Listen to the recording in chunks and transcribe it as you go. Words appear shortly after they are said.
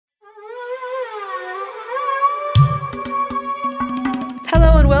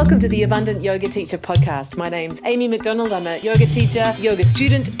welcome to the Abundant Yoga Teacher podcast. My name's Amy McDonald. I'm a yoga teacher, yoga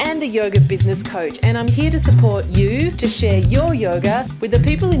student, and a yoga business coach. And I'm here to support you to share your yoga with the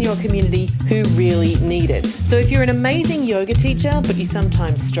people in your community who really need it. So if you're an amazing yoga teacher, but you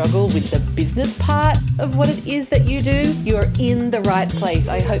sometimes struggle with the business part of what it is that you do, you're in the right place.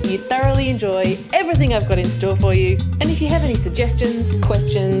 I hope you thoroughly enjoy everything I've got in store for you. And if you have any suggestions,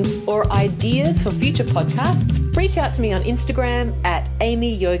 questions, or ideas for future podcasts, reach out to me on Instagram at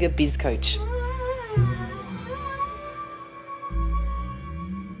Amy Yoga Biz Coach.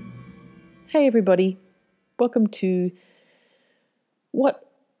 Hey everybody, welcome to what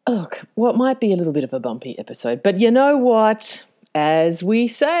might be a little bit of a bumpy episode, but you know what? As we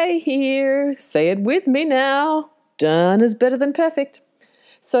say here, say it with me now, done is better than perfect.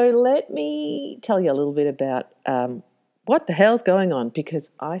 So let me tell you a little bit about what the hell's going on, because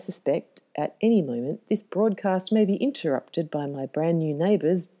I suspect at any moment this broadcast may be interrupted by my brand new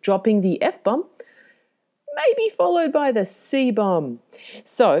neighbours dropping the F-bomb, maybe followed by the C-bomb.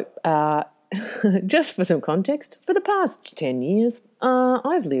 So, just for some context, for the past 10 years,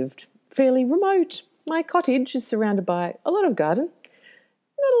 I've lived fairly remote. My cottage is surrounded by a lot of garden,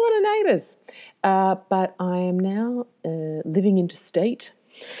 not a lot of neighbours, but I am now living interstate.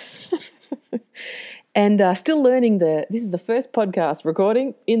 And still learning this is the first podcast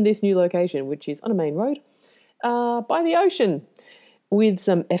recording in this new location, which is on a main road by the ocean with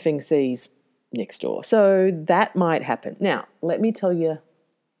some effing seas next door. So that might happen. Now, let me tell you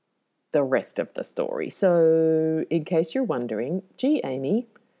the rest of the story. So in case you're wondering, gee, Amy,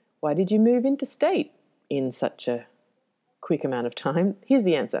 why did you move interstate in such a quick amount of time? Here's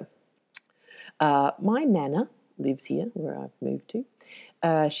the answer. My Nana lives here where I've moved to.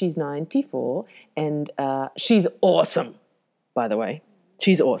 She's 94 and she's awesome, by the way.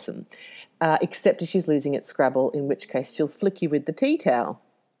 She's awesome. Except if she's losing at Scrabble, in which case she'll flick you with the tea towel.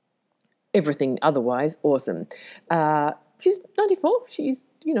 Everything otherwise awesome. She's 94. She's,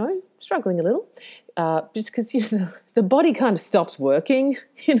 struggling a little. Just because the body kind of stops working,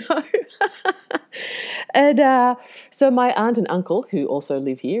 And so my aunt and uncle, who also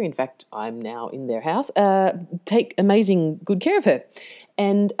live here, in fact, I'm now in their house, take amazing good care of her.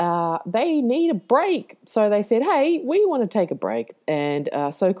 And they need a break. So they said, hey, we want to take a break. And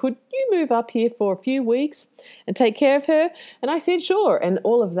so could you move up here for a few weeks and take care of her? And I said, sure. And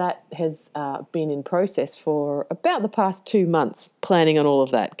all of that has been in process for about the past 2 months, planning on all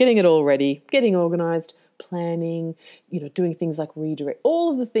of that, getting it all ready, getting organised, planning, doing things like redirect,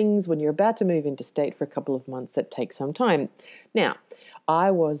 all of the things when you're about to move interstate for a couple of months that take some time. Now,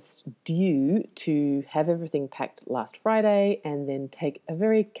 I was due to have everything packed last Friday and then take a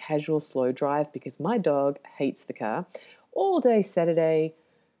very casual, slow drive because my dog hates the car all day Saturday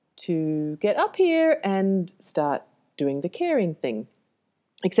to get up here and start doing the caring thing.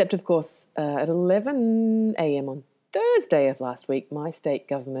 Except, of course, at 11 a.m. on Thursday of last week, my state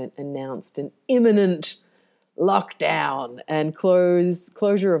government announced an imminent lockdown and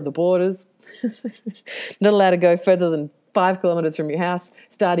closure of the borders. Not allowed to go further than 5 kilometres from your house,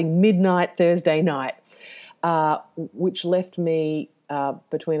 starting midnight Thursday night, which left me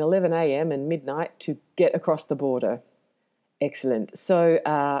between 11 a.m. and midnight to get across the border. Excellent. So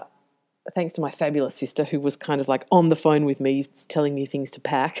thanks to my fabulous sister, who was kind of like on the phone with me, telling me things to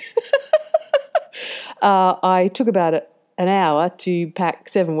pack, I took about an hour to pack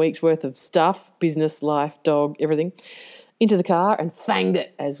 7 weeks worth of stuff, business, life, dog, everything, into the car and fanged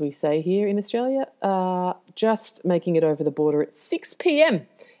it, as we say here in Australia, just making it over the border at 6 p.m.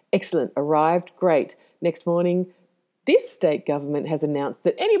 Excellent. Arrived. Great. Next morning, this state government has announced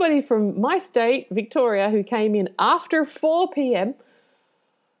that anybody from my state, Victoria, who came in after 4 p.m.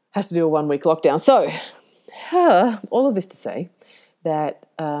 has to do a 1-week lockdown. So all of this to say that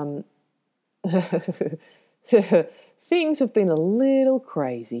things have been a little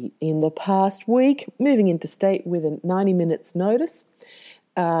crazy in the past week, moving interstate with a 90 minutes notice,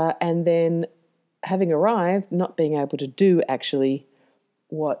 and then having arrived, not being able to do actually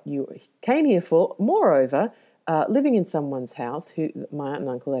what you came here for. Moreover, living in someone's house who my aunt and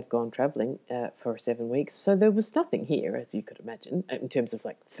uncle have gone travelling for 7 weeks, so there was nothing here, as you could imagine, in terms of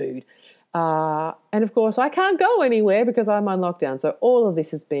like food. And of course, I can't go anywhere because I'm on lockdown. So all of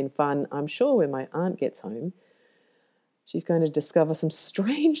this has been fun. I'm sure when my aunt gets home, she's going to discover some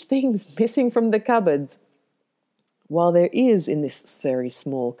strange things missing from the cupboards. While there is in this very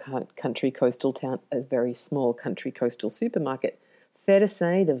small country coastal town a very small country coastal supermarket, fair to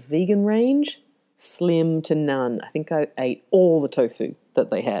say the vegan range, slim to none. I think I ate all the tofu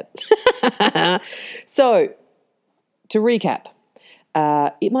that they had. So, to recap,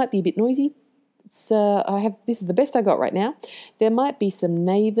 it might be a bit noisy. This is the best I got right now. There might be some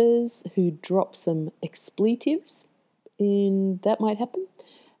neighbours who drop some expletives, and that might happen.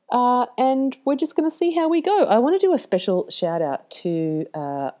 And we're just going to see how we go. I want to do a special shout out to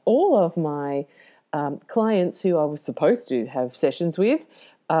all of my clients who I was supposed to have sessions with,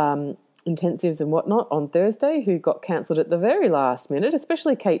 intensives and whatnot, on Thursday, who got cancelled at the very last minute,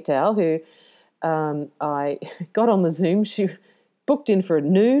 especially Kate Dow, who I got on the Zoom. She booked in for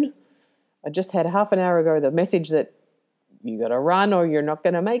noon. I just had half an hour ago the message that you got to run or you're not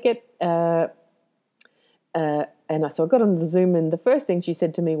going to make it. So I got on the Zoom, and the first thing she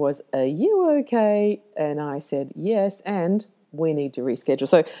said to me was, "Are you okay?" And I said, "Yes, and we need to reschedule."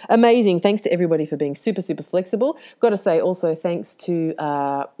 So amazing. Thanks to everybody for being super, super flexible. Got to say also thanks to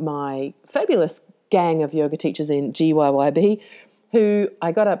my fabulous gang of yoga teachers in GYYB, who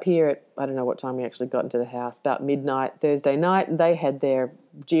I got up here at, I don't know what time we actually got into the house, about midnight Thursday night, and they had their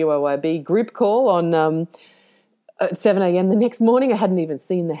GYYB group call on at 7 a.m. the next morning. I hadn't even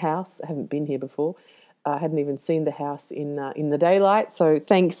seen the house. I haven't been here before. I hadn't even seen the house in the daylight. So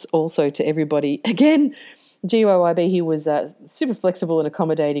thanks also to everybody. Again, GYYB, he was super flexible and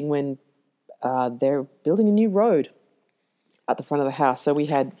accommodating when they're building a new road at the front of the house. So we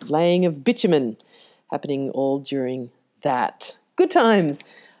had laying of bitumen happening all during that. Good times.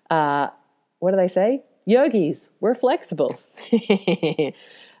 What do they say? Yogis, we're flexible.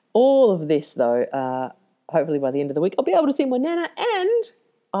 All of this, though, hopefully by the end of the week, I'll be able to see my nana, and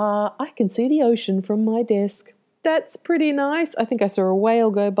I can see the ocean from my desk. That's pretty nice. I think I saw a whale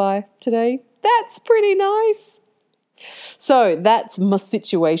go by today. That's pretty nice. So that's my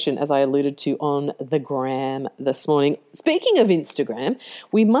situation, as I alluded to on the gram this morning. Speaking of Instagram,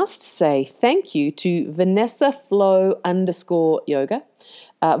 we must say thank you to Vanessa Flow _yoga.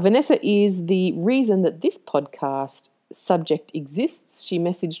 Vanessa is the reason that this podcast subject exists. She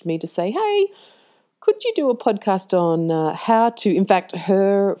messaged me to say, "Hey, could you do a podcast on how to," in fact,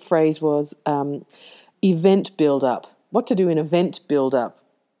 her phrase was event build-up, what to do in event build-up.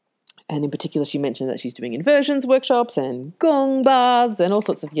 And in particular, she mentioned that she's doing inversions workshops and gong baths and all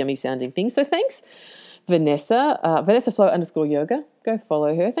sorts of yummy sounding things. So thanks, Vanessa. Vanessa Flow _yoga. Go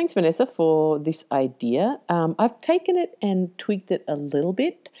follow her. Thanks, Vanessa, for this idea. I've taken it and tweaked it a little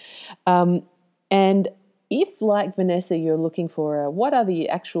bit. And if, like Vanessa, you're looking for what are the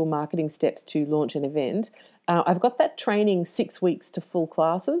actual marketing steps to launch an event, I've got that training 6 weeks to full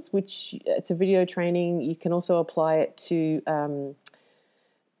classes, which it's a video training. You can also apply it to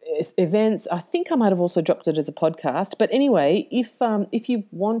events. I think I might have also dropped it as a podcast. But anyway, if you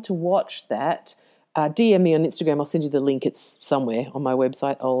want to watch that, DM me on Instagram. I'll send you the link. It's somewhere on my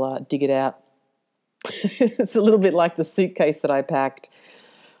website. I'll dig it out. It's a little bit like the suitcase that I packed.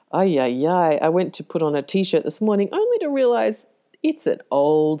 I went to put on a T-shirt this morning only to realise it's an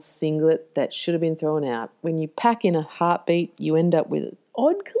old singlet that should have been thrown out. When you pack in a heartbeat, you end up with an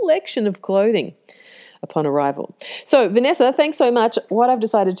odd collection of clothing upon arrival. So, Vanessa, thanks so much. What I've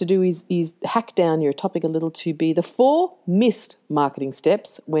decided to do is hack down your topic a little to be the 4 missed marketing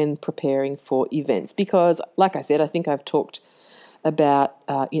steps when preparing for events. Because, like I said, I think I've talked about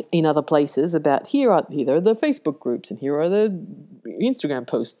in other places about here are the Facebook groups, and here are the Instagram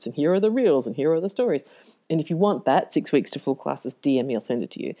posts, and here are the reels, and here are the stories. And if you want that, 6 weeks to full classes, DM me, I'll send it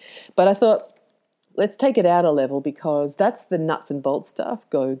to you. But I thought, let's take it out a level, because that's the nuts and bolts stuff.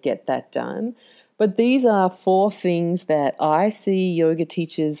 Go get that done. But these are 4 things that I see yoga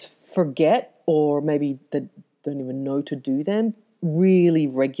teachers forget, or maybe that don't even know to do them really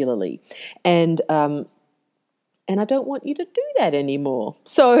regularly. And I don't want you to do that anymore.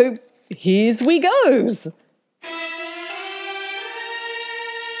 So here's we goes.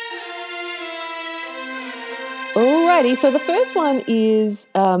 Alrighty, so the first one is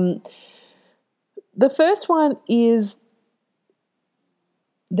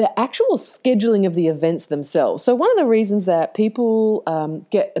the actual scheduling of the events themselves. So one of the reasons that people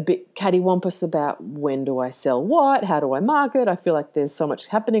get a bit cattywampus about when do I sell what, how do I market, I feel like there's so much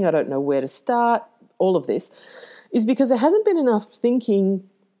happening, I don't know where to start, all of this, is because there hasn't been enough thinking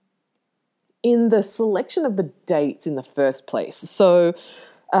in the selection of the dates in the first place. So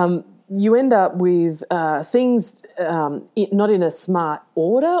you end up with things not in a smart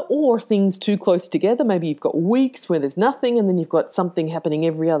order, or things too close together. Maybe you've got weeks where there's nothing, and then you've got something happening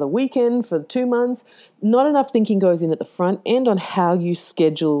every other weekend for 2 months. Not enough thinking goes in at the front end on how you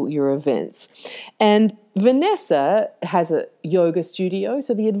schedule your events. And Vanessa has a yoga studio,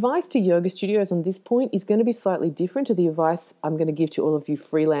 so the advice to yoga studios on this point is going to be slightly different to the advice I'm going to give to all of you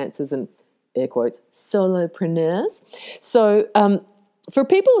freelancers and, air quotes, solopreneurs. So for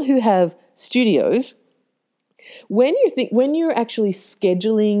people who have studios, When you're actually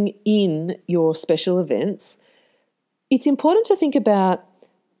scheduling in your special events, it's important to think about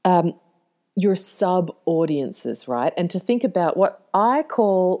your sub audiences, right? And to think about what I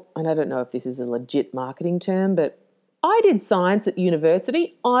call, and I don't know if this is a legit marketing term, but I did science at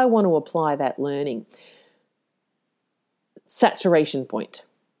university. I want to apply that learning. Saturation point.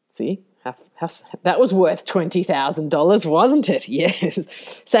 See? That was worth $20,000, wasn't it?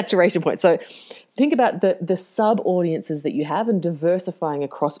 Yes. Saturation point. So think about the sub-audiences that you have and diversifying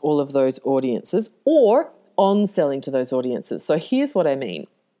across all of those audiences or on-selling to those audiences. So here's what I mean.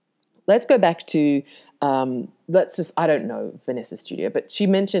 Let's go back to, I don't know Vanessa's studio, but she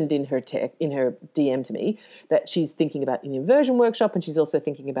mentioned in her DM to me that she's thinking about an inversion workshop and she's also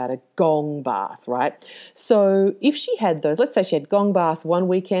thinking about a gong bath, right? So if she had those, let's say she had gong bath one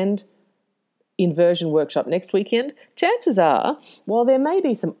weekend, inversion workshop next weekend, chances are, while there may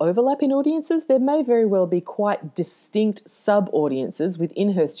be some overlap in audiences, there may very well be quite distinct sub-audiences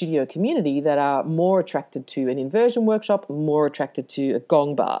within her studio community that are more attracted to an inversion workshop, more attracted to a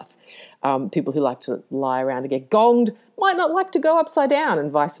gong bath. People who like to lie around and get gonged might not like to go upside down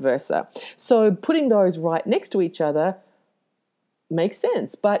and vice versa. So putting those right next to each other makes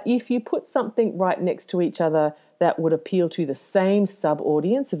sense. But if you put something right next to each other that would appeal to the same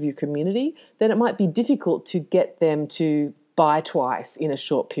sub-audience of your community, then it might be difficult to get them to buy twice in a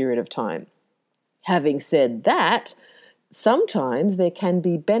short period of time. Having said that, sometimes there can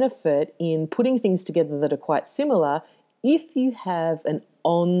be benefit in putting things together that are quite similar if you have an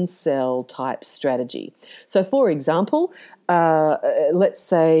on-sell type strategy. So, for example, let's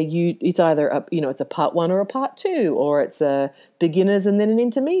say it's either it's a part 1 or a part 2, or it's a beginners and then an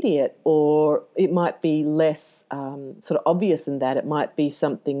intermediate, or it might be less sort of obvious than that. It might be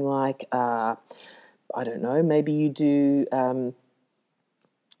something like I don't know. Maybe you do.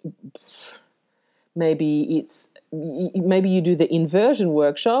 Maybe you do the inversion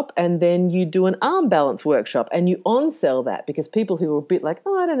workshop and then you do an arm balance workshop and you on-sell that because people who are a bit like,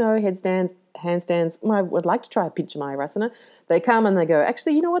 I don't know, handstands, I would like to try a Pincha Mayurasana. They come and they go,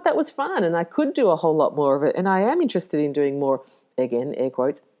 actually, you know what, that was fun and I could do a whole lot more of it and I am interested in doing more, again, air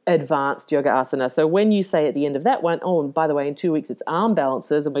quotes, advanced yoga asana. So when you say at the end of that one, and by the way, in 2 weeks it's arm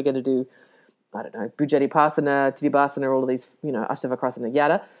balances and we're going to do, I don't know, Bhujanipasana, Tadibhasana, all of these, Ashtavakrasana,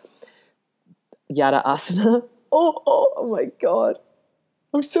 Yada asana. Oh my God.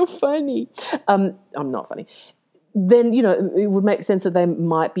 I'm so funny. I'm not funny. Then, it would make sense that they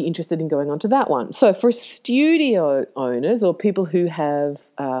might be interested in going on to that one. So for studio owners or people who have,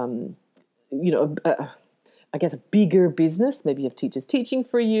 I guess a bigger business, maybe you have teachers teaching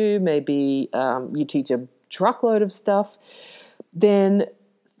for you, maybe you teach a truckload of stuff, then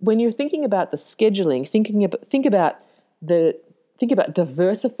when you're thinking about the scheduling, think about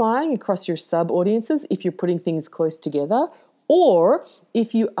diversifying across your sub-audiences if you're putting things close together, or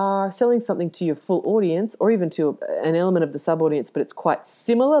if you are selling something to your full audience or even to an element of the sub-audience, but it's quite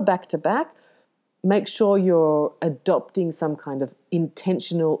similar back to back, make sure you're adopting some kind of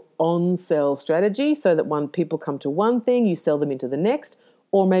intentional on-sell strategy so that when people come to one thing, you sell them into the next,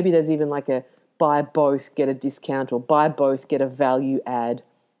 or maybe there's even like a buy both, get a discount, or buy both, get a value add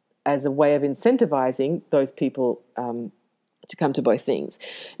as a way of incentivizing those people to come to both things.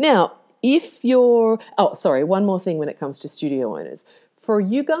 Now, one more thing when it comes to studio owners. For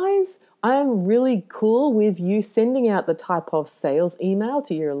you guys, I'm really cool with you sending out the type of sales email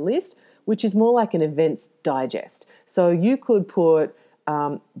to your list, which is more like an events digest. So you could put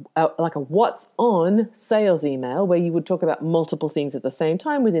like a what's on sales email where you would talk about multiple things at the same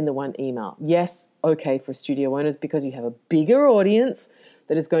time within the one email. Yes, okay for studio owners because you have a bigger audience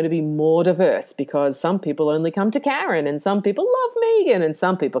that is going to be more diverse because some people only come to Karen and some people love Megan and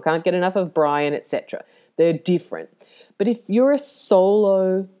some people can't get enough of Brian, etc. They're different. But if you're a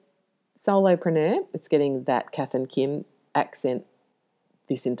solopreneur, it's getting that Kath and Kim accent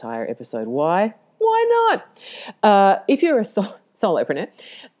this entire episode. Why? Why not? If you're a solopreneur,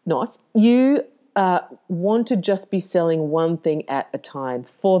 nice, you want to just be selling one thing at a time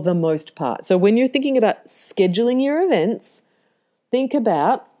for the most part. So when you're thinking about scheduling your events, think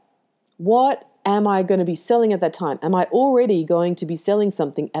about what am I going to be selling at that time? Am I already going to be selling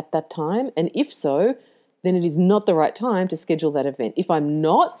something at that time? And if so, then it is not the right time to schedule that event. If I'm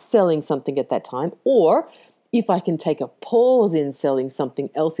not selling something at that time, or if I can take a pause in selling something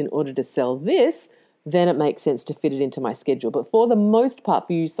else in order to sell this, then it makes sense to fit it into my schedule. But for the most part,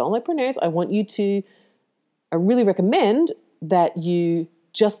 for you solopreneurs, I really recommend that you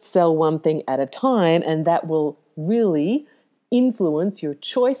just sell one thing at a time, and that will really influence your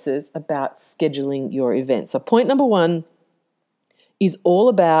choices about scheduling your event. So point number 1 is all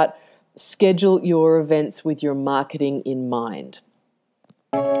about schedule your events with your marketing in mind.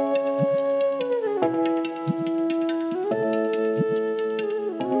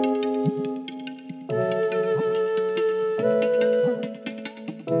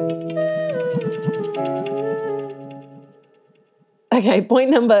 Okay,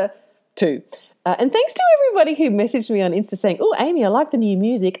 point number 2. And thanks to everybody who messaged me on Insta saying, "Oh, Amy, I like the new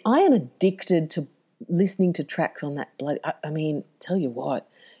music." I am addicted to listening to tracks on that bloody... I mean, tell you what,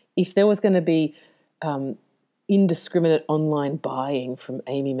 if there was going to be indiscriminate online buying from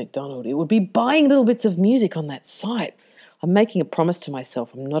Amy Macdonald, it would be buying little bits of music on that site. I'm making a promise to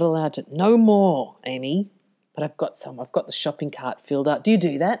myself. I'm not allowed to... No more, Amy. But I've got some. I've got the shopping cart filled up. Do you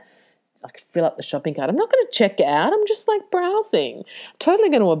do that? I can fill up the shopping cart. I'm not going to check it out. I'm just like browsing. Totally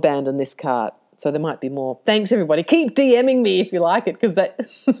going to abandon this cart. So there might be more. Thanks, everybody. Keep DMing me if you like it, because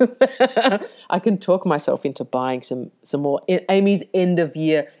that I can talk myself into buying some more. Amy's end of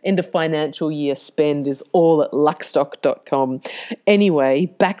financial year spend is all at luckstock.com. Anyway,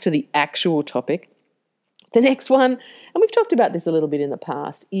 back to the actual topic. The next one, and we've talked about this a little bit in the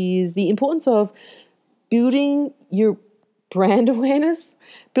past, is the importance of building your brand awareness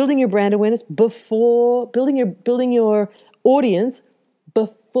before building your audience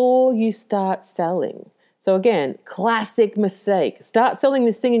before you start selling. So again, classic mistake. Start selling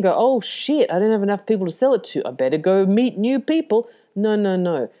this thing and go, "Oh shit, I don't have enough people to sell it to. I better go meet new people."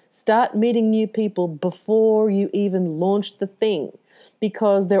 No. Start meeting new people before you even launch the thing,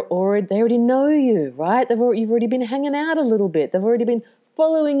 because they already know you, right? You've already been hanging out a little bit. They've already been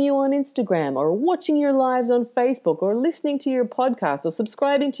following you on Instagram or watching your lives on Facebook or listening to your podcast or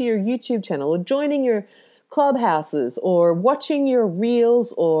subscribing to your YouTube channel or joining your clubhouses or watching your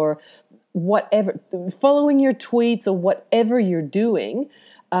reels or whatever, following your tweets or whatever you're doing.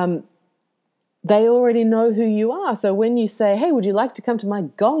 They already know who you are. So when you say, "Hey, would you like to come to my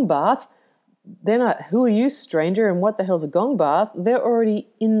gong bath?" They're not, "Who are you, stranger, and what the hell's a gong bath?" They're already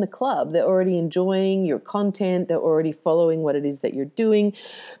in the club. They're already enjoying your content. They're already following what it is that you're doing.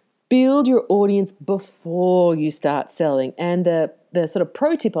 Build your audience before you start selling. And the sort of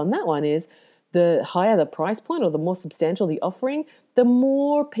pro tip on that one is, the higher the price point or the more substantial the offering, the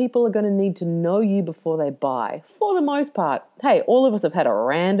more people are going to need to know you before they buy. For the most part, hey, all of us have had a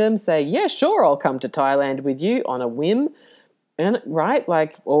random say, "Yeah, sure, I'll come to Thailand with you," on a whim. And right,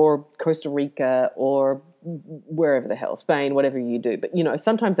 like, or Costa Rica or wherever the hell, Spain, whatever you do. But,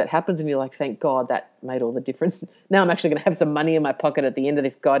 sometimes that happens and you're like, "Thank God, that made all the difference. Now I'm actually going to have some money in my pocket at the end of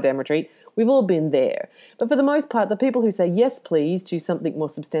this goddamn retreat." We've all been there. But for the most part, the people who say yes, please, to something more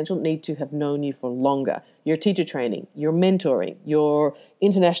substantial need to have known you for longer. Your teacher training, your mentoring, your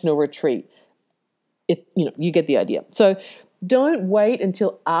international retreat. You get the idea. So don't wait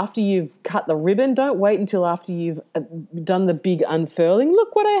until after you've cut the ribbon. Don't wait until after you've done the big unfurling.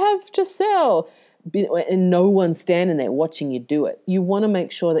 "Look what I have to sell." And no one's standing there watching you do it. You want to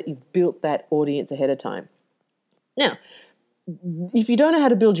make sure that you've built that audience ahead of time. Now, if you don't know how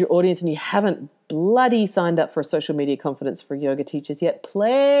to build your audience and you haven't bloody signed up for a social media conference for yoga teachers yet,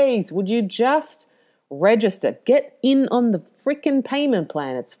 please, would you just register? Get in on the freaking payment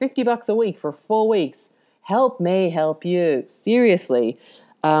plan. It's $50 a week for 4 weeks. Help me help you. Seriously,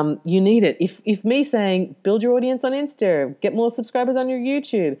 you need it. If me saying build your audience on Insta, get more subscribers on your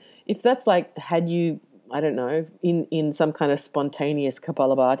YouTube, if that's like had you, I don't know, in some kind of spontaneous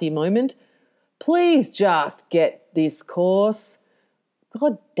Kapalabhati moment, please just get this course.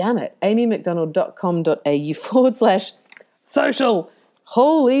 God damn it. amymcdonald.com.au/social.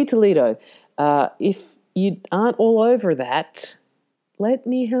 Holy Toledo. If you aren't all over that, let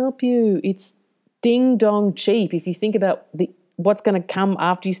me help you. It's ding dong cheap if you think about what's going to come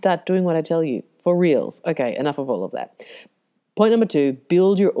after you start doing what I tell you. For reals. Okay, enough of all of that. Point number 2,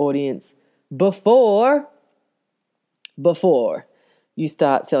 build your audience before you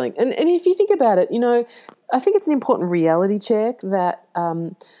start selling. And if you think about it, I think it's an important reality check that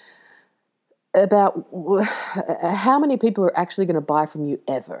about how many people are actually going to buy from you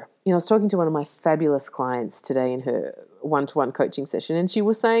ever. I was talking to one of my fabulous clients today in her one-to-one coaching session, and she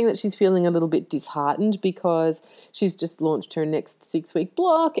was saying that she's feeling a little bit disheartened because she's just launched her next 6-week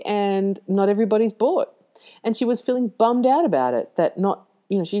block and not everybody's bought. And she was feeling bummed out about it, that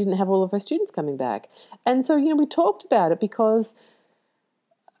she didn't have all of her students coming back. And so, we talked about it because,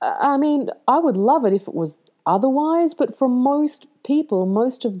 I would love it if it was otherwise, but for most people,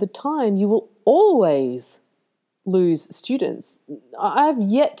 most of the time, you will always lose students. I've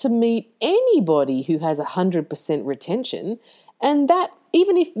yet to meet anybody who has 100% retention, and that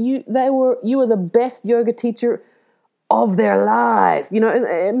even if you were the best yoga teacher of their life,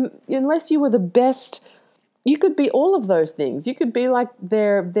 unless you were the best, you could be all of those things. You could be like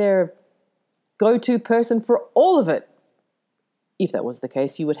their go-to person for all of it. If that was the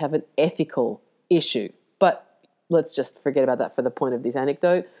case, you would have an ethical issue. But let's just forget about that for the point of this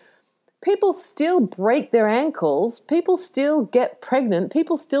anecdote. People still break their ankles. People still get pregnant.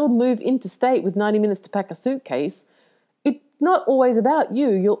 People still move interstate with 90 minutes to pack a suitcase. It's not always about you.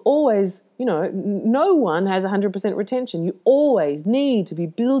 You'll always, no one has 100% retention. You always need to be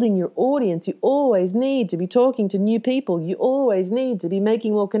building your audience. You always need to be talking to new people. You always need to be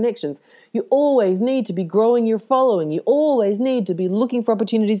making more connections. You always need to be growing your following. You always need to be looking for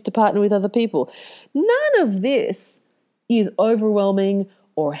opportunities to partner with other people. None of this is overwhelming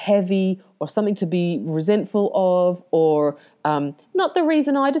or heavy or something to be resentful of or not the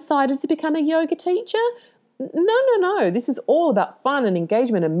reason I decided to become a yoga teacher. No. This is all about fun and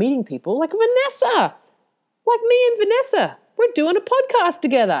engagement and meeting people like Vanessa, like me and Vanessa. We're doing a podcast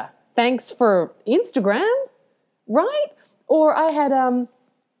together. Thanks for Instagram, right? Or I had a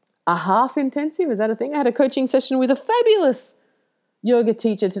half intensive. Is that a thing? I had a coaching session with a fabulous yoga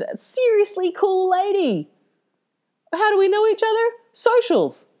teacher today. Seriously cool lady. How do we know each other?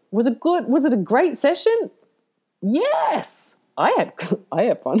 Socials. Was it a great session? Yes. I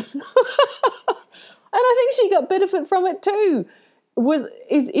had fun. And I think she got benefit from it too.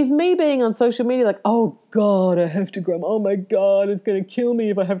 Is me being on social media like, oh God, I have to grow. Oh my God, it's going to kill me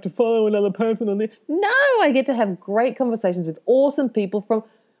if I have to follow another person on there. No, I get to have great conversations with awesome people from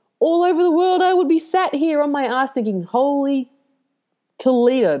all over the world. I would be sat here on my ass thinking, holy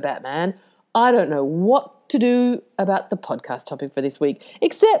Toledo, Batman. I don't know what to do about the podcast topic for this week,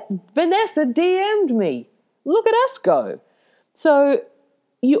 except Vanessa DM'd me. Look at us go. So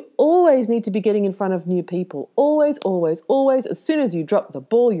you always need to be getting in front of new people. Always, always, always. As soon as you drop the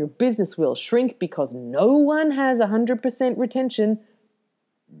ball, your business will shrink because no one has 100% retention.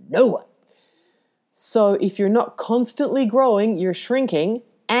 No one. So if you're not constantly growing, you're shrinking.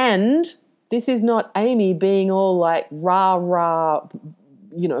 And this is not Amy being all like rah,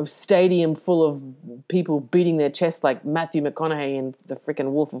 stadium full of people beating their chest like Matthew McConaughey in the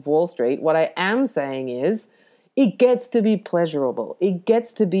freaking Wolf of Wall Street. What I am saying is it gets to be pleasurable. It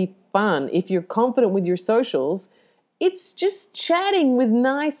gets to be fun. If you're confident with your socials, it's just chatting with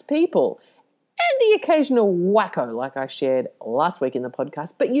nice people and the occasional wacko like I shared last week in the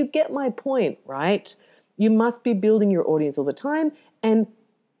podcast. But you get my point, right? You must be building your audience all the time. And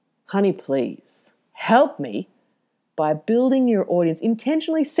honey, please help me by building your audience,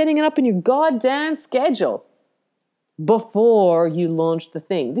 intentionally setting it up in your goddamn schedule before you launch the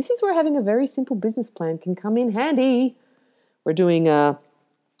thing. This is where having a very simple business plan can come in handy. We're doing our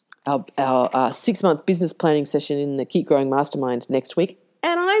 6-month business planning session in the Keep Growing Mastermind next week,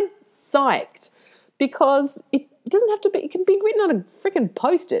 and I'm psyched because it doesn't have to be, it can be written on a freaking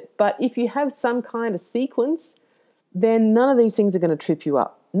Post-it, but if you have some kind of sequence, then none of these things are going to trip you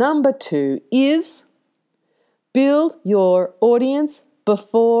up. Number 2 is build your audience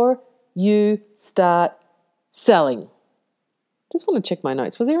before you start selling. Just want to check my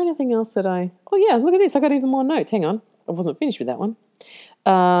notes. Was there anything else that oh yeah, look at this. I got even more notes. Hang on. I wasn't finished with that one.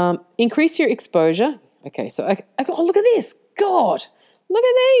 Increase your exposure. Okay, so oh, look at this. God, look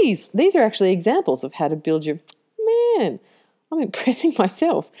at these. These are actually examples of how to build your, man, I'm impressing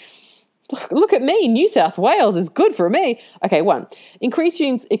myself. Look at me. New South Wales is good for me. Okay, 1, increase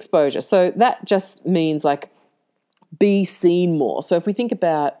your exposure. So that just means like, be seen more. So if we think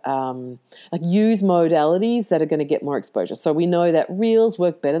about use modalities that are going to get more exposure. So we know that reels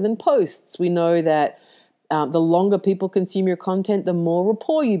work better than posts. We know that the longer people consume your content, the more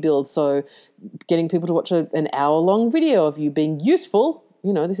rapport you build. So getting people to watch an hour-long video of you being useful,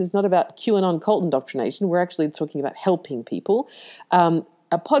 this is not about QAnon cult indoctrination. We're actually talking about helping people. A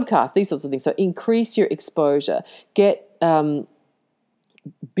podcast, these sorts of things. So increase your exposure.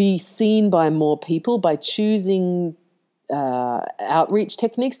 Be seen by more people by choosing outreach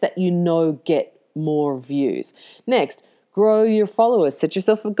techniques that get more views. Next, grow your followers. Set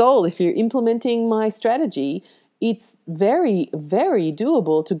yourself a goal. If you're implementing my strategy, it's very, very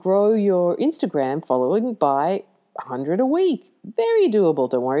doable to grow your Instagram following by 100 a week. Very doable.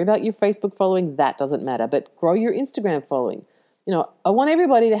 Don't worry about your Facebook following. That doesn't matter. But grow your Instagram following. I want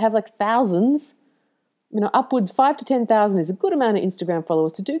everybody to have like thousands. Upwards 5,000 to 10,000 is a good amount of Instagram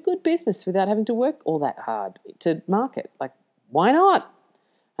followers to do good business without having to work all that hard to market. Like, why not?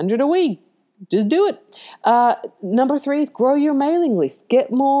 100 a week. Just do it. Number 3 is grow your mailing list.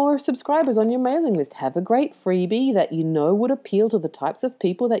 Get more subscribers on your mailing list. Have a great freebie that would appeal to the types of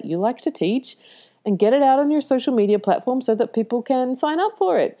people that you like to teach, and get it out on your social media platform so that people can sign up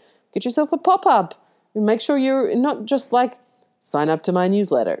for it. Get yourself a pop-up and make sure you're not just like, sign up to my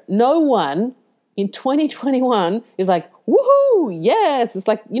newsletter. No one in 2021 is like, woohoo, yes. It's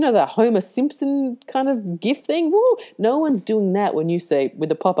like, the Homer Simpson kind of GIF thing. Woo. No one's doing that when you say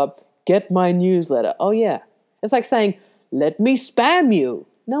with a pop-up, get my newsletter. Oh, yeah. It's like saying, let me spam you.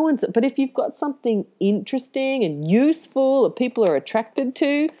 No one's, but if you've got something interesting and useful that people are attracted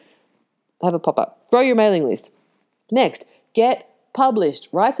to, have a pop-up. Grow your mailing list. Next, get published.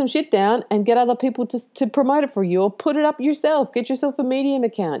 Write some shit down and get other people to promote it for you, or put it up yourself. Get yourself a Medium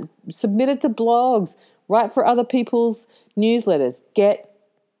account. Submit it to blogs. Write for other people's newsletters. Get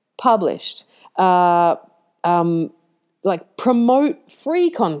published. Promote free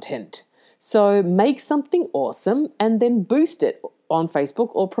content. So make something awesome and then boost it on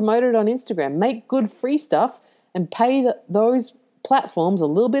Facebook or promote it on Instagram. Make good free stuff and pay those platforms a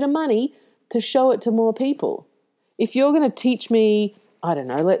little bit of money to show it to more people. If you're going to teach me, I don't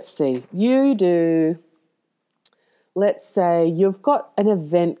know, let's see, let's say you've got an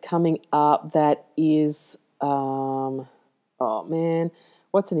event coming up that is, what's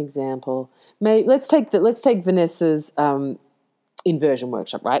an example? Let's take Vanessa's inversion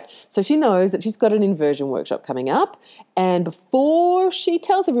workshop, right? So she knows that she's got an inversion workshop coming up, and before she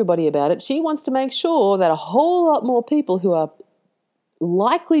tells everybody about it, she wants to make sure that a whole lot more people who are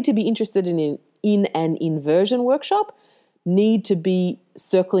likely to be interested in an inversion workshop need to be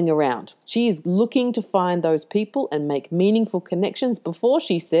circling around. She is looking to find those people and make meaningful connections before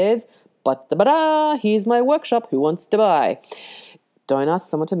she says, here's my workshop, who wants to buy? Don't ask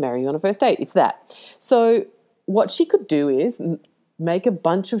someone to marry you on a first date. It's that. So what she could do is make a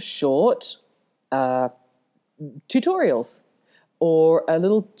bunch of short tutorials or a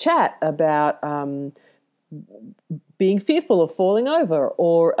little chat about being fearful of falling over,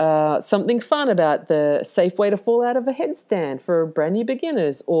 or something fun about the safe way to fall out of a headstand for brand new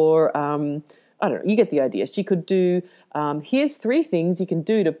beginners, or I don't know, you get the idea. She could do, here's 3 things you can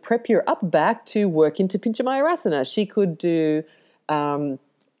do to prep your upper back to work into Pincha Mayurasana. She could do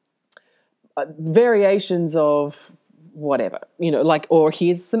variations of whatever, or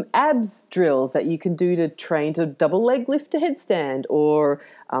here's some abs drills that you can do to train to double leg lift to headstand, or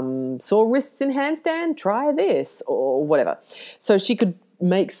sore wrists in handstand, try this, or whatever. So she could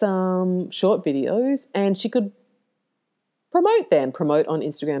make some short videos and she could promote on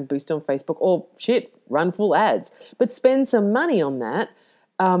Instagram, boost on Facebook, or run full ads, but spend some money on that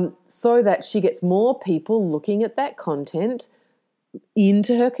so that she gets more people looking at that content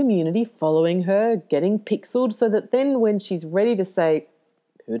into her community, following her, getting pixeled, so that then when she's ready to say,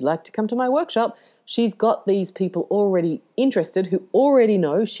 who'd like to come to my workshop, she's got these people already interested who already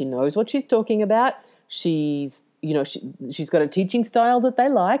know, she knows what she's talking about. She's got a teaching style that they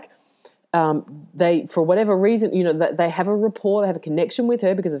like. They, for whatever reason, they have a rapport, they have a connection with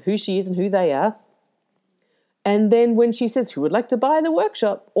her because of who she is and who they are. And then when she says, who would like to buy the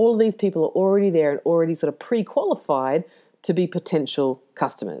workshop, all of these people are already there and already sort of pre-qualified to be potential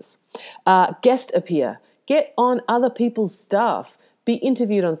customers. Guest appear. Get on other people's stuff. Be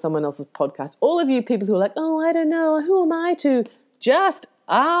interviewed on someone else's podcast. All of you people who are like, I don't know, who am I to? Just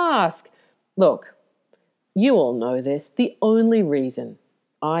ask. Look, you all know this. The only reason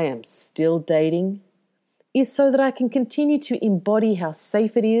I am still dating is so that I can continue to embody how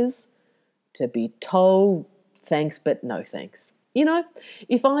safe it is to be told thanks but no thanks. I'm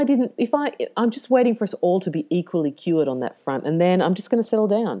just waiting for us all to be equally cured on that front, and then I'm just going to settle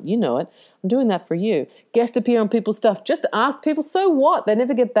down. You know it. I'm doing that for you. Guest appear on people's stuff. Just ask people, so what? They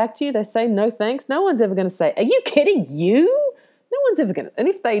never get back to you. They say no thanks. No one's ever going to say, are you kidding you? No one's ever going to. And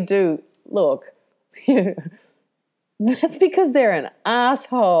if they do, look, that's because they're an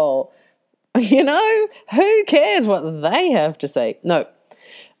asshole. Who cares what they have to say? No,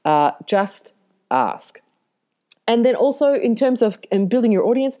 just ask. And then also in terms of building your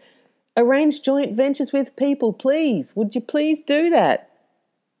audience, arrange joint ventures with people, please. Would you please do that?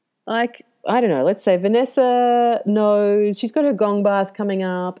 Like, I don't know, let's say Vanessa knows she's got her gong bath coming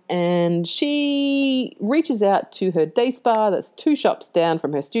up and she reaches out to her day spa that's 2 shops down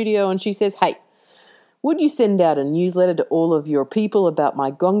from her studio and she says, hey, would you send out a newsletter to all of your people about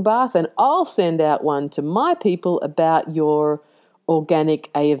my gong bath, and I'll send out one to my people about your organic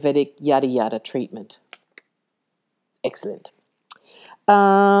Ayurvedic yada yada treatment. Excellent.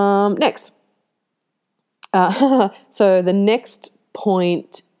 Next. So the next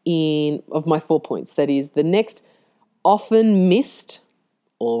point of my 4 points, that is the next often missed,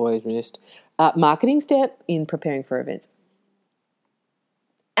 always missed, marketing step in preparing for events.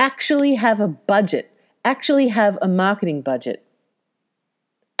 Actually have a budget. Actually have a marketing budget.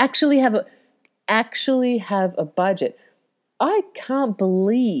 Actually have a budget. I can't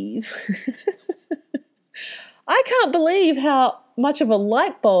believe how much of a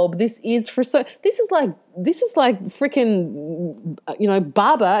light bulb this is for this is like freaking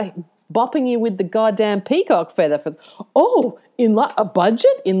Baba bopping you with the goddamn peacock feather for a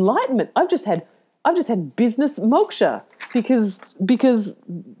budget enlightenment. I've just had business moksha because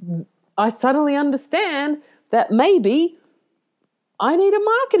I suddenly understand that maybe I need a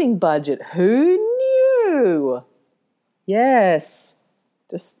marketing budget. Who knew? Yes.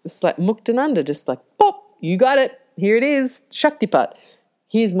 Just like Muktananda, just like, pop, you got it. Here it is, Shaktipat.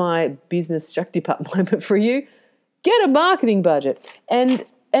 Here's my business Shaktipat moment for you. Get a marketing budget and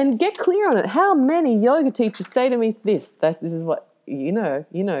get clear on it. How many yoga teachers say to me this is what,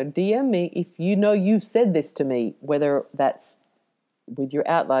 DM me if you know you've said this to me, whether that's with your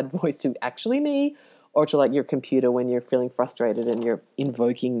out loud voice to actually me or to like your computer when you're feeling frustrated and you're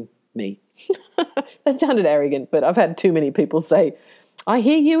invoking me. That sounded arrogant, but I've had too many people say, I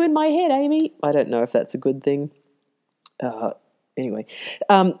hear you in my head, Amy. I don't know if that's a good thing. Anyway,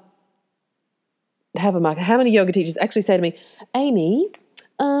 how many yoga teachers actually say to me, Amy,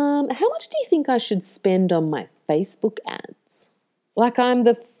 how much do you think I should spend on my Facebook ads? Like I'm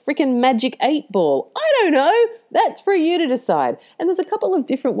the freaking magic 8-ball. I don't know. That's for you to decide. And there's a couple of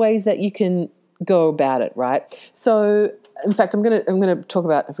different ways that you can go about it, right? So, in fact, I'm gonna talk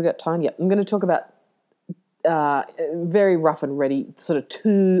about, if we got time yet, I'm going to talk about very rough and ready sort of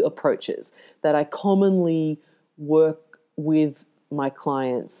 2 approaches that I commonly work with my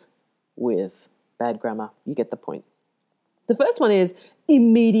clients with. Bad grammar, you get the point. The first one is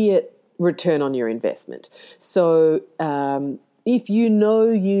immediate return on your investment. So if you know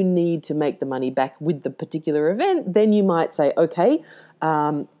you need to make the money back with the particular event, then you might say, okay,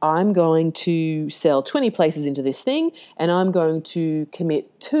 I'm going to sell 20 places into this thing and I'm going to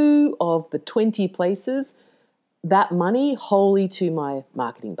commit 2 of the 20 places, that money wholly to my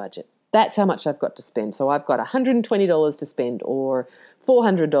marketing budget. That's how much I've got to spend. So I've got $120 to spend or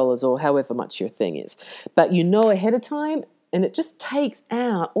 $400 or however much your thing is. But you know ahead of time, and it just takes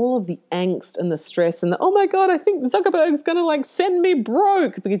out all of the angst and the stress and the, oh my God, I think Zuckerberg's going to like send me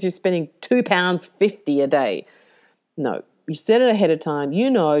broke because you're spending £2.50 a day. No, you set it ahead of time. You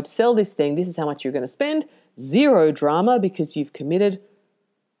know, to sell this thing, this is how much you're going to spend. Zero drama because you've committed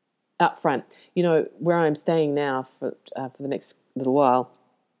up front. You know, where I'm staying now for the next little while,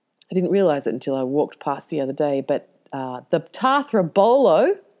 I didn't realize it until I walked past the other day, but the Tathra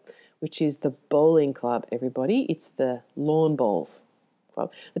Bolo, which is the bowling club, everybody, it's the lawn bowls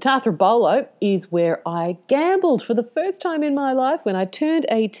club. The Tathra Bolo is where I gambled for the first time in my life when I turned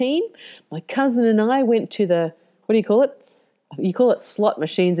 18. My cousin and I went to the, what do you call it? You call it slot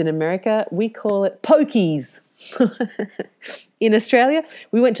machines in America. We call it pokies. In Australia,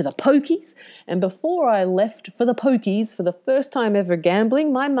 we went to the pokies, and before I left for the pokies for the first time ever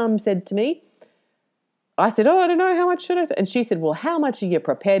gambling, my mum said to me, I said, I don't know, how much should I say? And she said, well, how much are you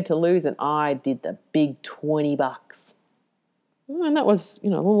prepared to lose? And I did the big $20. And that was, a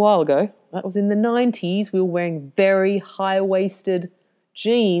little while ago. That was in the 90s. We were wearing very high-waisted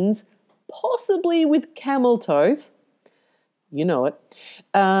jeans, possibly with camel toes. You know it.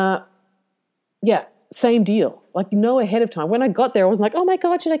 Yeah. Same deal. Like, ahead of time. When I got there, I was like, oh my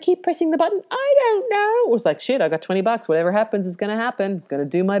God, should I keep pressing the button? I don't know. It was like, shit, I got $20. Whatever happens is going to happen. Going to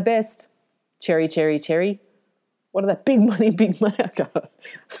do my best. Cherry, cherry, cherry. What are that? Big money, big money. I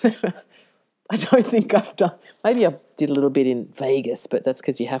don't think I've done. Maybe I did a little bit in Vegas, but that's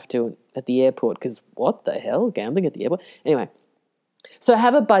because you have to at the airport because what the hell? Gambling at the airport? Anyway, so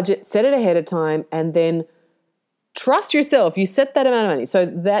have a budget, set it ahead of time, and then trust yourself. You set that amount of money. So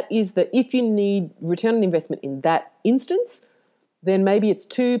that is if you need return on investment in that instance, then maybe it's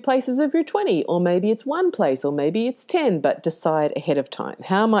 2 places of your 20, or maybe it's 1 place, or maybe it's 10, but decide ahead of time.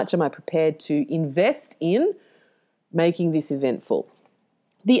 How much am I prepared to invest in making this event full?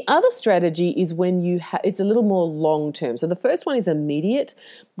 The other strategy is when it's a little more long-term. So the first one is immediate.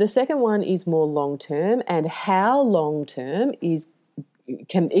 The second one is more long-term, and how long-term it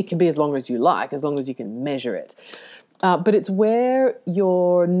can be as long as you like, as long as you can measure it. But it's where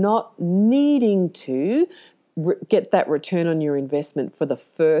you're not needing to get that return on your investment for the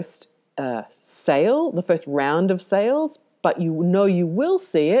first sale, the first round of sales, but you will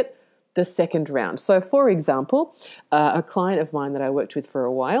see it the second round. So, for example, a client of mine that I worked with for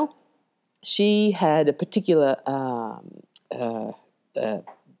a while, she had a particular,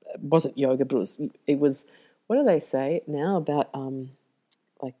 wasn't yoga, but it was, what do they say now about,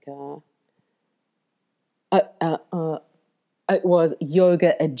 It was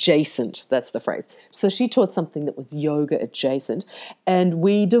yoga adjacent. That's the phrase. So she taught something that was yoga adjacent, and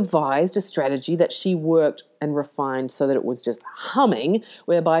we devised a strategy that she worked and refined so that it was just humming,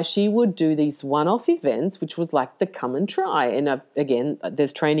 whereby she would do these one-off events, which was like the come and try. And again,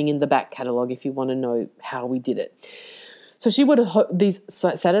 there's training in the back catalogue if you want to know how we did it. So she would these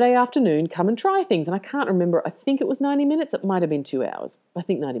Saturday afternoon come and try things, and I can't remember. I think it was 90 minutes. It might have been 2 hours. I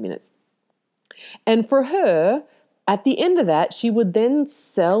think 90 minutes. And for her, at the end of that, she would then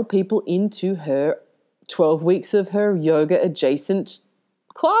sell people into her 12 weeks of her yoga adjacent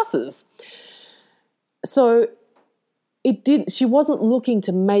classes. So she wasn't looking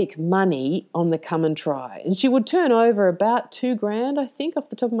to make money on the come and try. And she would turn over about $2,000, I think, off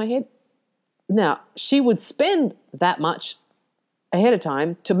the top of my head. Now, she would spend that much ahead of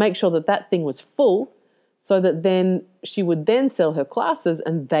time to make sure that that thing was full, so that then she would then sell her classes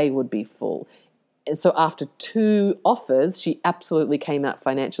and they would be full. And so after 2 offers, she absolutely came out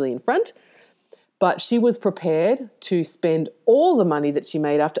financially in front, but she was prepared to spend all the money that she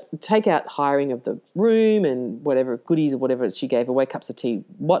made after, take out hiring of the room and whatever goodies or whatever she gave away, cups of tea,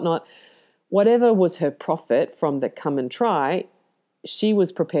 whatnot, whatever was her profit from the come and try, she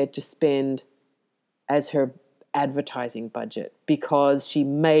was prepared to spend as her advertising budget, because she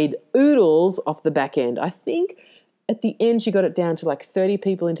made oodles off the back end. I think at the end, she got it down to like 30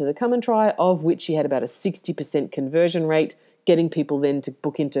 people into the come and try, of which she had about a 60% conversion rate, getting people then to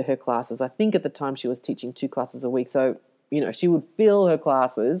book into her classes. I think at the time she was teaching 2 classes a week. So, she would fill her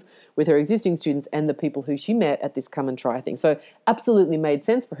classes with her existing students and the people who she met at this come and try thing. So absolutely made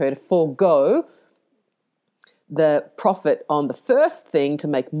sense for her to forego the profit on the first thing to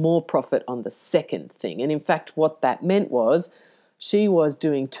make more profit on the second thing. And in fact, what that meant was she was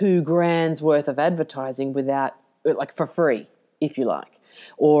doing $2,000 worth of advertising for free, if you like,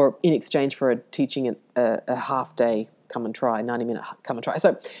 or in exchange for teaching a half day come and try, 90-minute come and try.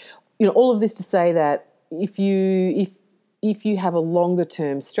 So, all of this to say that if you have a longer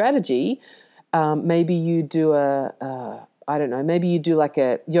term strategy, maybe you do maybe you do like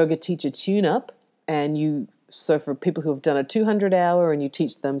a yoga teacher tune up, and so for people who have done a 200-hour, and you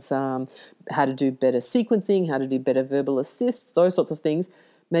teach them how to do better sequencing, how to do better verbal assists, those sorts of things.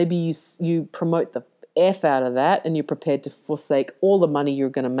 Maybe you promote the F out of that, and you're prepared to forsake all the money you're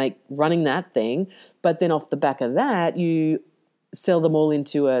going to make running that thing, but then off the back of that, you sell them all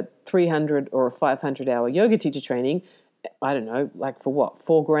into a 300 or a 500-hour yoga teacher training. I don't know, like for what,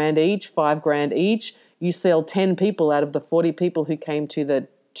 $4,000 each, $5,000 each. You sell 10 people out of the 40 people who came to the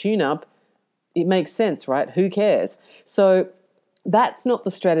tune-up. It makes sense, right? Who cares? So that's not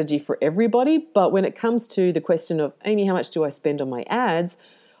the strategy for everybody, but when it comes to the question of, Amy, how much do I spend on my ads?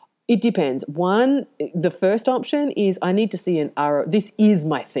 It depends. One, the first option is I need to see an ROI. This is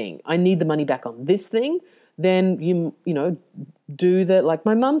my thing. I need the money back on this thing. Then you do the, like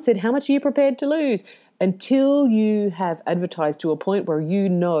my mum said, how much are you prepared to lose? Until you have advertised to a point where you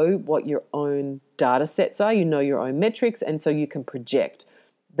know what your own data sets are, you know your own metrics, and so you can project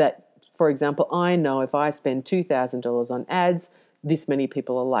that. For example, I know if I spend $2,000 on ads, this many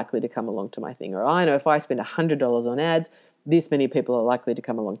people are likely to come along to my thing. Or I know if I spend $100 on ads, this many people are likely to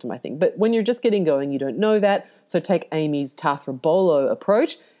come along to my thing. But when you're just getting going, you don't know that. So take Amy's Tathra Bolo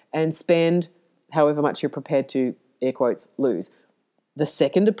approach and spend however much you're prepared to, air quotes, lose. The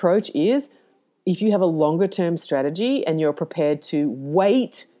second approach is if you have a longer term strategy and you're prepared to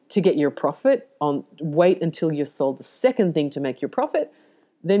wait to get your profit, wait until you've sold the second thing to make your profit,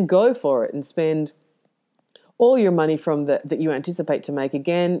 then go for it and spend all your money from that you anticipate to make.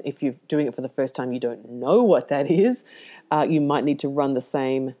 Again, if you're doing it for the first time, you don't know what that is. You might need to run the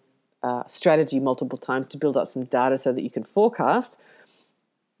same strategy multiple times to build up some data so that you can forecast.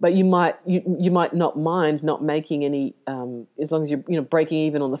 But you might not mind not making any, as long as you're breaking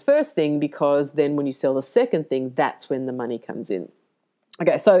even on the first thing, because then when you sell the second thing, that's when the money comes in.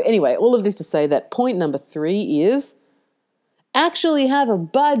 Okay, so anyway, all of this to say that point number 3 is actually have a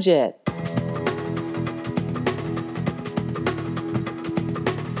budget.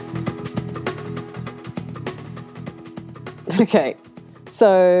 Okay,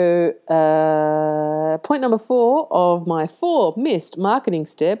 so point number 4 of my 4 missed marketing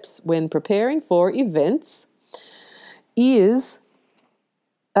steps when preparing for events is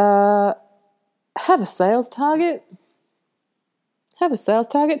have a sales target. Have a sales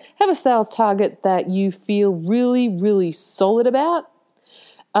target. Have a sales target that you feel really, really solid about.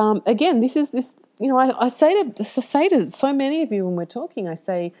 Again, this. I say to so many of you when we're talking, I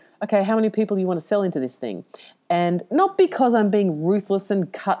say, okay, how many people do you want to sell into this thing? And not because I'm being ruthless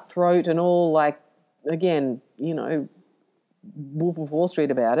and cutthroat and all like, again, Wolf of Wall Street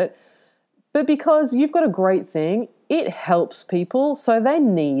about it. But because you've got a great thing, it helps people, so they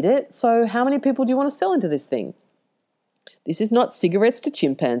need it. So how many people do you want to sell into this thing? This is not cigarettes to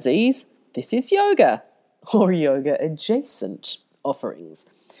chimpanzees. This is yoga or yoga adjacent offerings.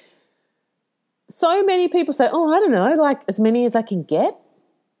 So many people say, oh, I don't know, like as many as I can get.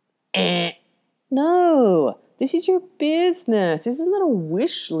 No, this is your business. This is not a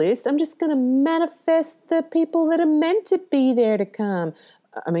wish list. I'm just going to manifest the people that are meant to be there to come.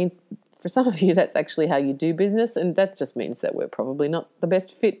 I mean, for some of you, that's actually how you do business, and that just means that we're probably not the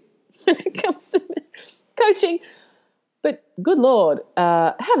best fit when it comes to coaching. But good Lord,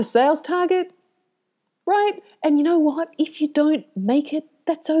 have a sales target, right? And you know what? If you don't make it,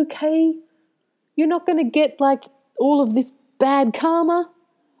 that's okay. You're not going to get like all of this bad karma.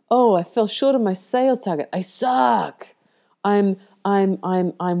 Oh, I fell short of my sales target. I suck. I'm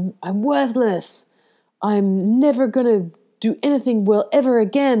worthless. I'm never going to do anything well ever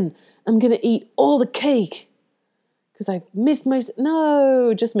again. I'm going to eat all the cake because I missed my... No,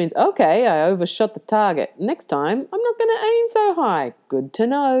 it just means, okay, I overshot the target. Next time, I'm not going to aim so high. Good to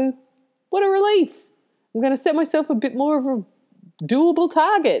know. What a relief. I'm going to set myself a bit more of a doable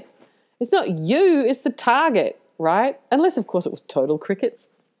target. It's not you, it's the target, right? Unless, of course, it was total crickets.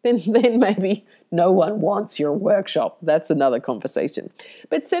 Then maybe no one wants your workshop. That's another conversation.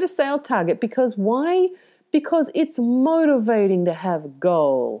 But set a sales target because why? Because it's motivating to have a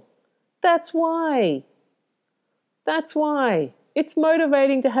goal. That's why. That's why. It's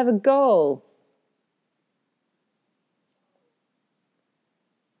motivating to have a goal.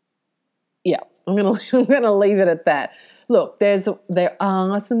 Yeah, I'm gonna leave it at that. Look, there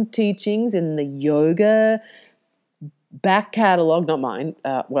are some teachings in the yoga back catalogue, not mine.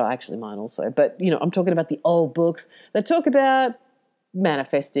 Well, actually mine also. But I'm talking about the old books that talk about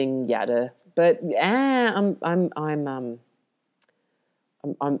manifesting yada. But I'm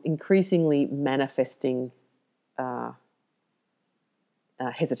increasingly manifesting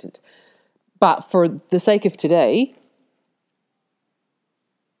hesitant. But for the sake of today,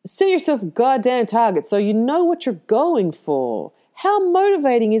 set yourself a goddamn target so you know what you're going for. How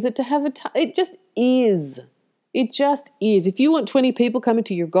motivating is it to have it just is. It just is. If you want 20 people coming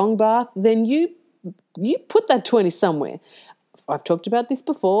to your gong bath, then you put that 20 somewhere. I've talked about this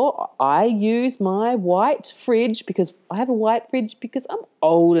before. I use my white fridge because I have a white fridge because I'm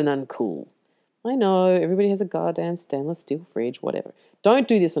old and uncool. I know everybody has a goddamn stainless steel fridge, whatever. Don't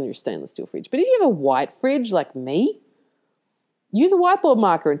do this on your stainless steel fridge. But if you have a white fridge like me, use a whiteboard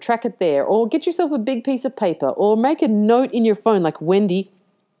marker and track it there, or get yourself a big piece of paper, or make a note in your phone like Wendy,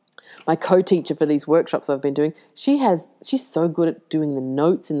 my co-teacher for these workshops I've been doing. She's so good at doing the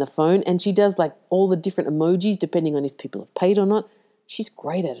notes in the phone, and she does like all the different emojis depending on if people have paid or not. She's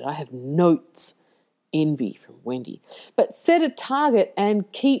great at it. I have notes. Envy from Wendy. But set a target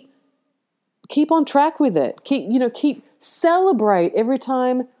and keep on track with it. Keep celebrate every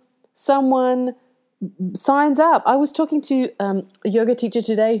time someone signs up. I was talking to a yoga teacher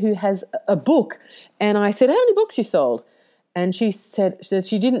today who has a book, and I said, how many books you sold? And she said that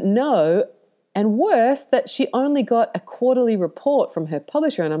she didn't know, and worse, that she only got a quarterly report from her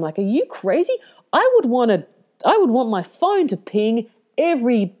publisher. And I'm like, are you crazy? I would want my phone to ping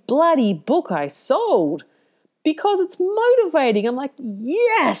every bloody book I sold because it's motivating. I'm like,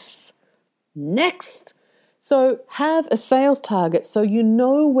 yes, next. So have a sales target so you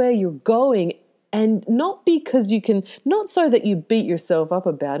know where you're going, and not because not so that you beat yourself up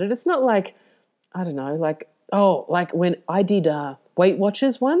about it. It's not like, I don't know, like when I did Weight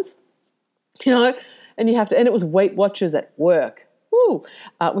Watchers once, and it was Weight Watchers at work,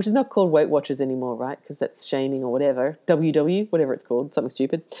 which is not called Weight Watchers anymore, right? Because that's shaming or whatever, WW, whatever it's called, something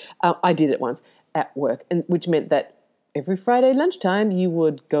stupid. I did it once at work, and which meant that every Friday lunchtime you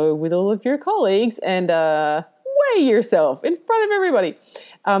would go with all of your colleagues and weigh yourself in front of everybody.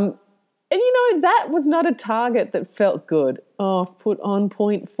 And that was not a target that felt good. Oh, I've put on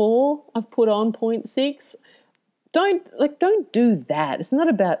 0.4, I've put on 0.6. Don't do that. It's not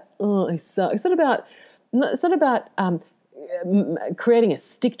about, I suck. It's not about creating a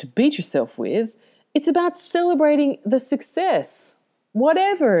stick to beat yourself with. It's about celebrating the success,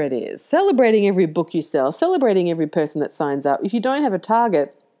 whatever it is. Celebrating every book you sell, celebrating every person that signs up. If you don't have a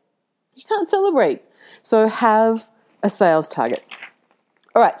target, you can't celebrate. So have a sales target.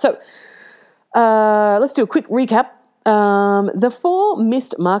 All right, so let's do a quick recap. The 4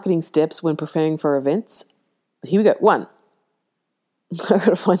 missed marketing steps when preparing for events. Here we go. 1. I've got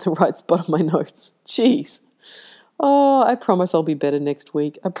to find the right spot on my notes. Jeez. Oh, I promise I'll be better next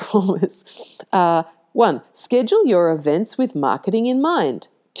week. I promise. 1. Schedule your events with marketing in mind.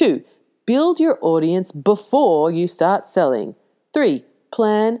 2. Build your audience before you start selling. 3.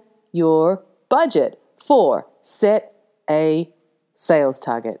 Plan your budget. 4, set a sales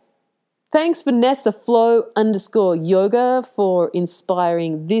target. Thanks Vanessa Flow_yoga for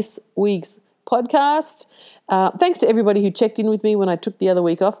inspiring this week's podcast. Thanks to everybody who checked in with me when I took the other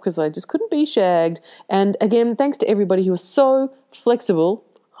week off because I just couldn't be shagged. And again, thanks to everybody who was so flexible,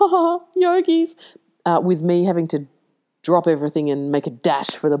 yogis, with me having to drop everything and make a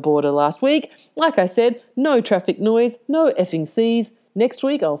dash for the border last week. Like I said, no traffic noise, no effing C's. Next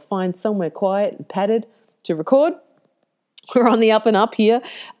week I'll find somewhere quiet and padded to record. We're on the up and up here.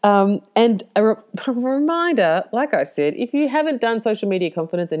 And a reminder, like I said, if you haven't done social media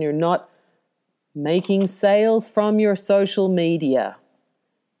confidence and you're not making sales from your social media,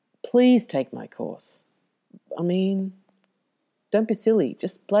 please take my course. I mean, don't be silly.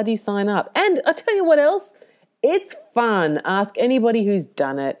 Just bloody sign up. And I tell you what else, it's fun. Ask anybody who's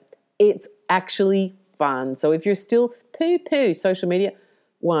done it. It's actually fun. So if you're still poo-poo social media,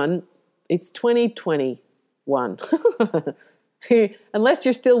 it's 2021. Unless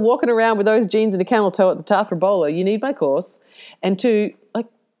you're still walking around with those jeans and a camel toe at the Tathra Bowler, you need my course. And 2,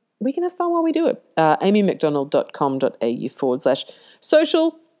 we can have fun while we do it.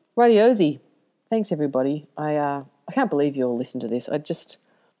 amymcdonald.com.au/social radiosi. Thanks, everybody. I can't believe you all listen to this. I just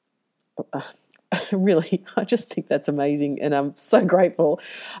think that's amazing, and I'm so grateful.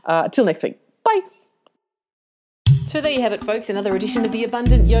 Till next week. Bye. So there you have it, folks, another edition of the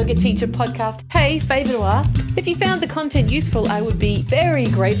Abundant Yoga Teacher podcast. Hey, favour to ask, if you found the content useful, I would be very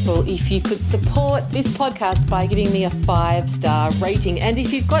grateful if you could support this podcast by giving me a 5-star rating. And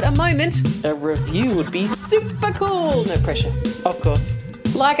if you've got a moment, a review would be super cool. No pressure, of course.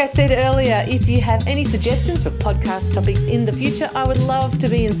 Like I said earlier, if you have any suggestions for podcast topics in the future, I would love to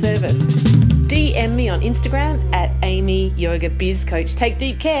be in service. DM me on Instagram at Amy Yoga Biz Coach. Take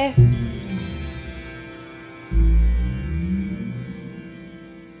deep care.